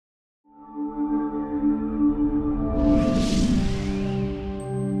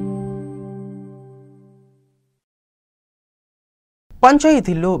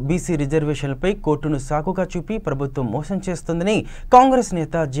పంచాయతీల్లో బీసీ రిజర్వేషన్లపై కోర్టును సాకుగా చూపి ప్రభుత్వం మోసం చేస్తుందని కాంగ్రెస్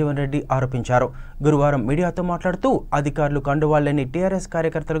నేత జీవన్ రెడ్డి ఆరోపించారు. గురువారం మీడియాతో మాట్లాడుతూ అధికారులు కండువాళ్లని టీఆర్ఎస్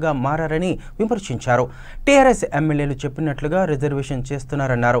కార్యకర్తలుగా మారారని విమర్శించారు. టీఆర్ఎస్ ఎమ్మెల్యేలు చెప్పినట్లుగా రిజర్వేషన్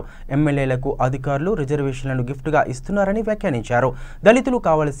చేస్తున్నారన్నారు. ఎమ్మెల్యేలకు అధికారులు రిజర్వేషన్లను గిఫ్ట్గా ఇస్తున్నారని వ్యాఖ్యానించారు. దళితులు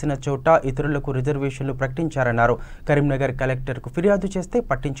కావలసిన చోట ఇతరులకు రిజర్వేషన్లు ప్రకటించారన్నారు. కరీంనగర్ కలెక్టర్కు ఫిర్యాదు చేస్తే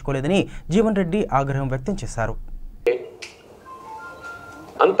పట్టించుకోలేదని జీవన్ రెడ్డి ఆగ్రహం వ్యక్తం చేశారు.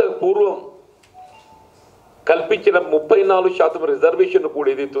 అంతకు పూర్వం కల్పించిన 34% రిజర్వేషన్ కూడా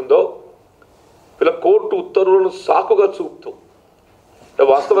ఏదైతుందో వీళ్ళ కోర్టు ఉత్తర్వులను సాకుగా చూపుతూ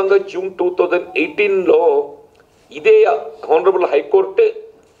వాస్తవంగా జూన్ 2018లో ఇదే ఆనరబుల్ హైకోర్టు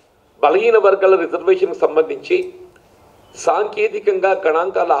బలహీన వర్గాల రిజర్వేషన్కి సంబంధించి సాంకేతికంగా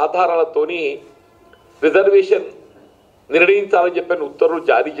గణాంకాల ఆధారాలతోని రిజర్వేషన్ నిర్ణయించాలని చెప్పిన ఉత్తర్వులు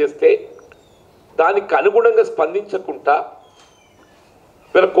జారీ చేస్తే దానికి అనుగుణంగా స్పందించకుండా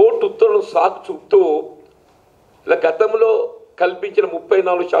వీళ్ళ కోర్టు ఉత్తర్వులను సాకు చూపుతూ ఇలా గతంలో కల్పించిన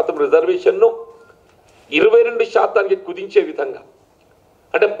 34% రిజర్వేషన్ను 22% కుదించే విధంగా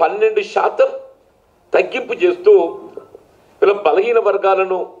అంటే 12% తగ్గింపు చేస్తూ వీళ్ళ బలహీన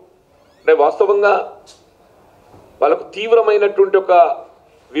వర్గాలను అంటే వాస్తవంగా వాళ్ళకు తీవ్రమైనటువంటి ఒక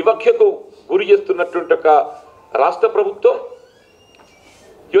వివక్షకు గురి చేస్తున్నటువంటి ఒక రాష్ట్ర ప్రభుత్వం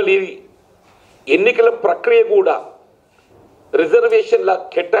ఇవాళ ఈ ఎన్నికల ప్రక్రియ కూడా రిజర్వేషన్ల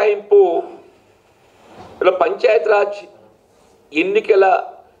కేటాయింపు ఇలా పంచాయతీరాజ్ ఎన్నికల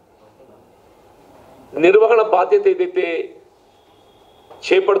నిర్వహణ బాధ్యత ఏదైతే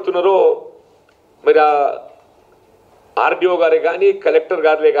చేపడుతున్నారో మరి ఆర్డీఓ గారే కానీ కలెక్టర్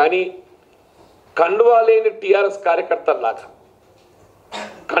గారే కానీ కండువా లేని టీఆర్ఎస్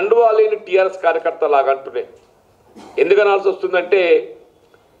కార్యకర్తలాగా అంటున్నాయి. ఎందుకనాల్సి వస్తుందంటే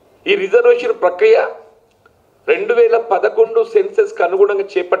ఈ రిజర్వేషన్ ప్రక్రియ 2011 సెన్సెస్కి అనుగుణంగా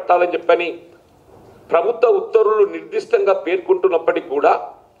చేపట్టాలని చెప్పని ప్రభుత్వ ఉత్తర్వులు నిర్దిష్టంగా పేర్కొంటున్నప్పటికీ కూడా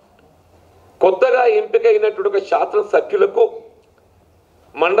కొత్తగా ఎంపికైనటువంటి ఒక శాసనసభ్యులకు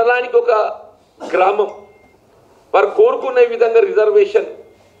మండలానికి ఒక గ్రామం వారు కోరుకునే విధంగా రిజర్వేషన్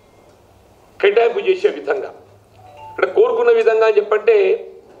కేటాయింపు చేసే విధంగా అంటే కోరుకున్న విధంగా అని చెప్పంటే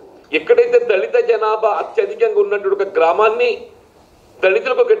ఎక్కడైతే దళిత జనాభా అత్యధికంగా ఉన్నటువంటి ఒక గ్రామాన్ని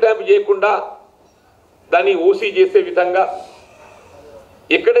దళితులకు కేటాయింపు చేయకుండా దాన్ని ఓసీ చేసే విధంగా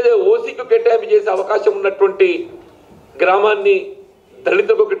ఎక్కడైతే ఓసీకి కేటాయింపు చేసే అవకాశం ఉన్నటువంటి గ్రామాన్ని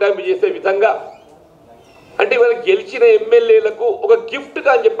దళితులకు కేటాయింపు చేసే విధంగా అంటే ఇవాళ గెలిచిన ఎమ్మెల్యేలకు ఒక గిఫ్ట్గా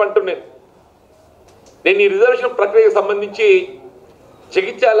అని చెప్పి అంటున్నాను. నేను ఈ రిజర్వేషన్ ప్రక్రియకు సంబంధించి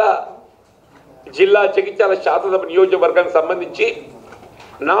జగిత్యాల జిల్లా జగిత్యాల శాసనసభ నియోజకవర్గానికి సంబంధించి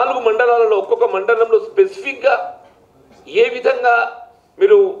 4 మండలాలలో ఒక్కొక్క మండలంలో స్పెసిఫిక్గా ఏ విధంగా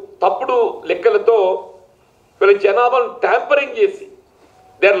మీరు తప్పుడు లెక్కలతో వీళ్ళ జనాభాను ట్యాంపరింగ్ చేసి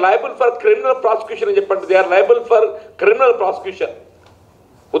they are liable for criminal prosecution అని చెప్పండి. They are liable for criminal prosecution.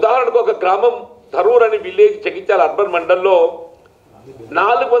 ఉదాహరణకు ఒక గ్రామం ధరూర్ అని విలేజ్ జగిత్యాల అర్బన్ మండల్లో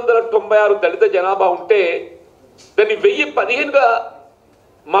 496 దళిత జనాభా ఉంటే దాన్ని 1015గా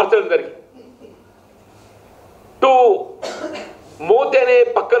మార్చడం జరిగింది. మోతే అనే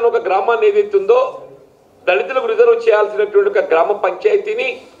పక్కన ఒక గ్రామాన్ని ఏదైతుందో దళితులకు రిజర్వ్ చేయాల్సినటువంటి ఒక గ్రామ పంచాయతీని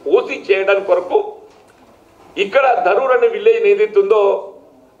ఓసీ చేయడానికి కొరకు ఇక్కడ ధరూర్ అనే విలేజ్ ఏదైతుందో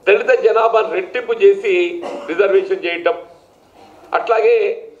దళిత జనాభాను రెట్టింపు చేసి రిజర్వేషన్ చేయటం. అట్లాగే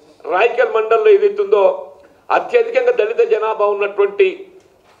రాయకల్ మండలంలో ఏదైతుందో అత్యధికంగా దళిత జనాభా ఉన్నటువంటి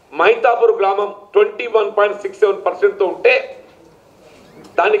మైతాపూర్ గ్రామం 21.67%తో ఉంటే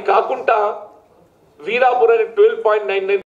దాన్ని కాకుండా వీరాపూర్ అనే 12.99